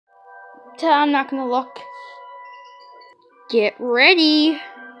I'm not gonna look. Get ready.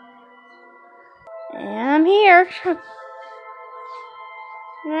 And I'm here. You're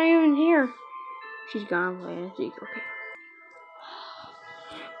not even here. She's gone play a secret.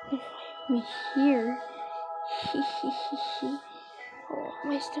 Okay. Me here. Oh,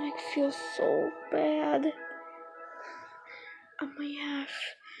 my stomach feels so bad. I might have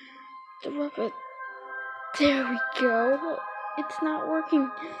to rub it. There we go. It's not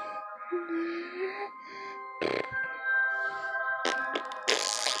working.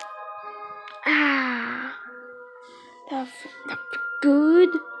 Ah, that's good.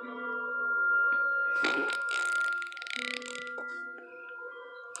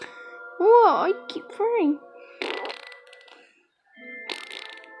 Whoa, I keep farting.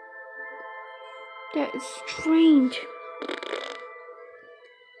 That is strange.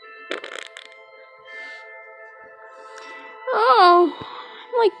 Oh,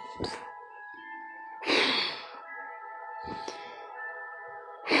 I'm like.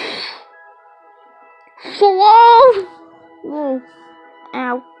 Whoa! Whoa.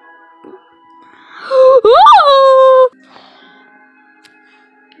 Ow.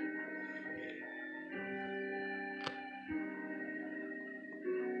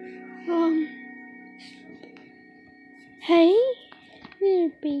 Hey,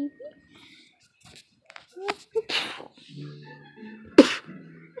 little baby.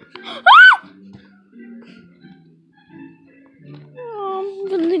 Oh, I'm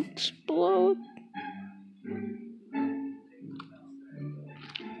gonna explode.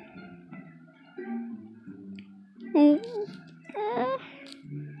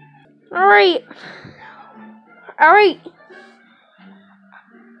 Alright.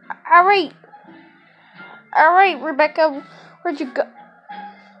 Alright, Rebecca. Where'd you go?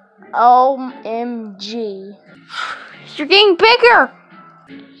 OMG. You're getting bigger!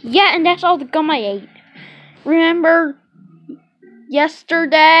 Yeah, and that's all the gum I ate. Remember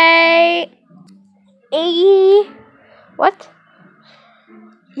yesterday? What?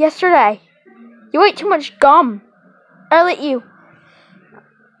 Yesterday. You ate too much gum. I let you.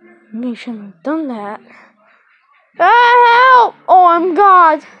 Maybe you shouldn't have done that. Help! Oh my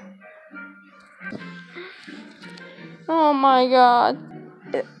God. Oh my God.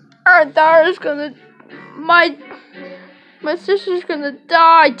 Our daughter's gonna. My sister's gonna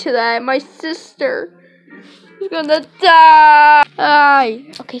die today. My sister is gonna die.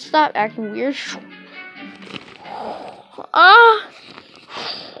 Okay, stop acting weird.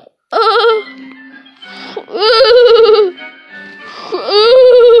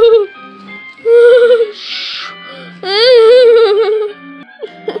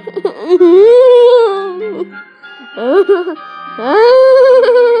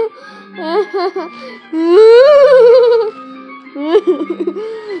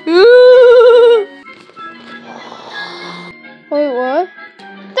 Wait, what?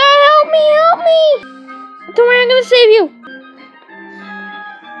 Dad, help me! Don't worry, I'm gonna save you.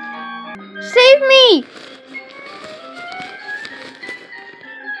 Save me!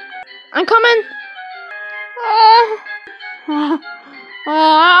 I'm coming.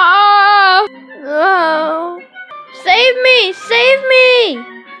 Save me!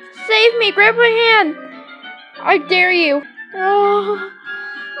 Save me! Grab my hand! I dare you!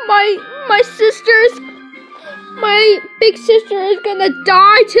 My big sister is gonna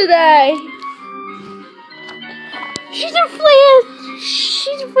die today. She's inflated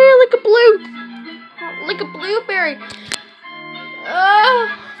like a blueberry.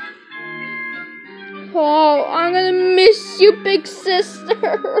 Oh, I'm gonna miss you, big sister.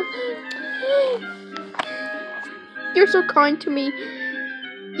 You're so kind to me.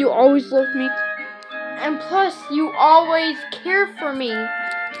 You always love me. And plus, you always care for me.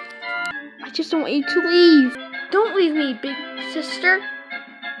 I just don't want you to leave. Don't leave me, big sister.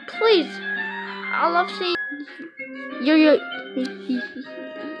 Please. I love seeing your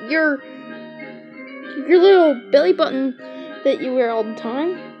little belly button that you wear all the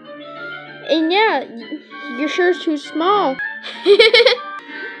time. And yeah, your shirt's too small.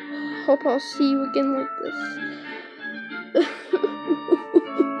 Hope I'll see you again like this.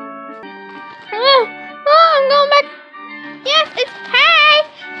 I'm going back. Yes, it's hey.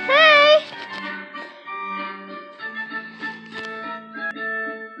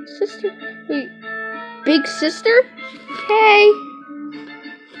 Sister, wait, big sister? Hey,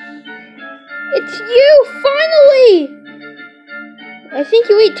 it's you, finally! I think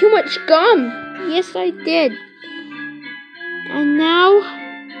you ate too much gum. Yes, I did. And now...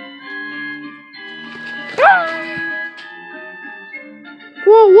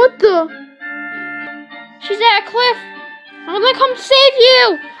 Whoa, what the? She's at a cliff. I'm gonna come save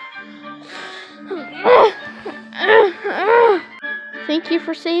you. Thank you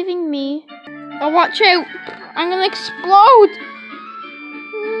for saving me. Oh, watch out. I'm gonna explode.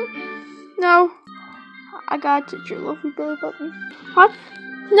 No. I gotta touch your lovely belly button. What?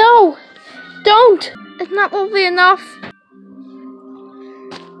 No. Don't. It's not lovely enough.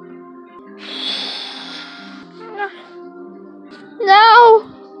 No.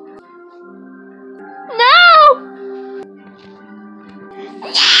 No.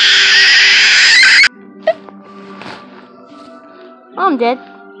 I'm dead.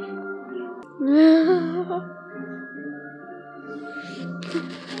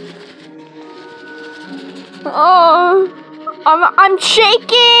 Oh, I'm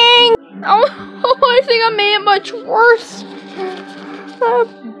shaking. Oh, I think I made it much worse.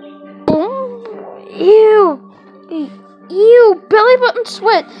 Ew, belly button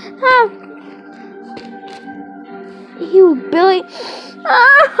sweat. Ew, Billy.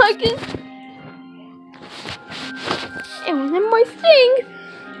 I can. It was in my thing.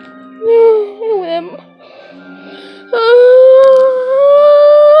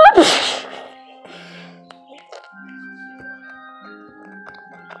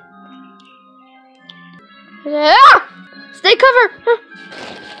 Stay cover.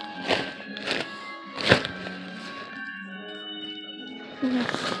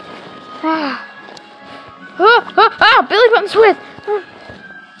 Billy button sweat.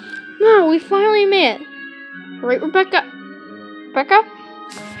 No, we finally made it. Right, Rebecca? Rebecca?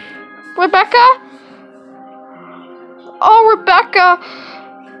 Rebecca? Oh, Rebecca!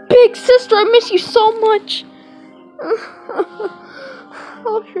 Big sister, I miss you so much. I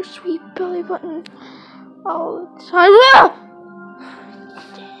love your sweet belly button all the time.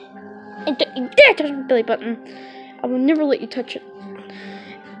 You dare touch my belly button. I will never let you touch it.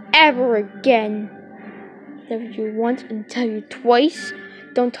 Ever again. Tell you once and tell you twice.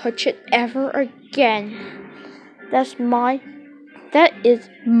 Don't touch it ever again. That is my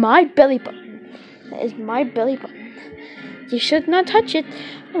belly button. That is my belly button. You should not touch it.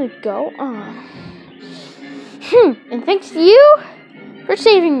 I'm gonna go on. And thanks to you for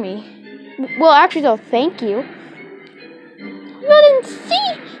saving me. Well, actually, though, thank you. Well, then,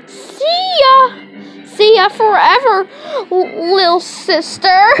 see ya. See ya forever, little sister.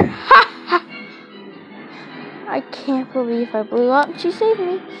 I can't believe I blew up. She saved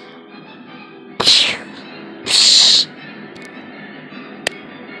me.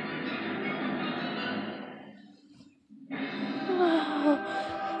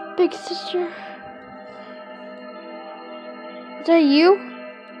 Big sister. Is that you?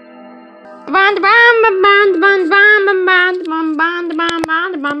 Band, band, band, band, band, band, band, band, band,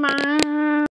 band, band, band.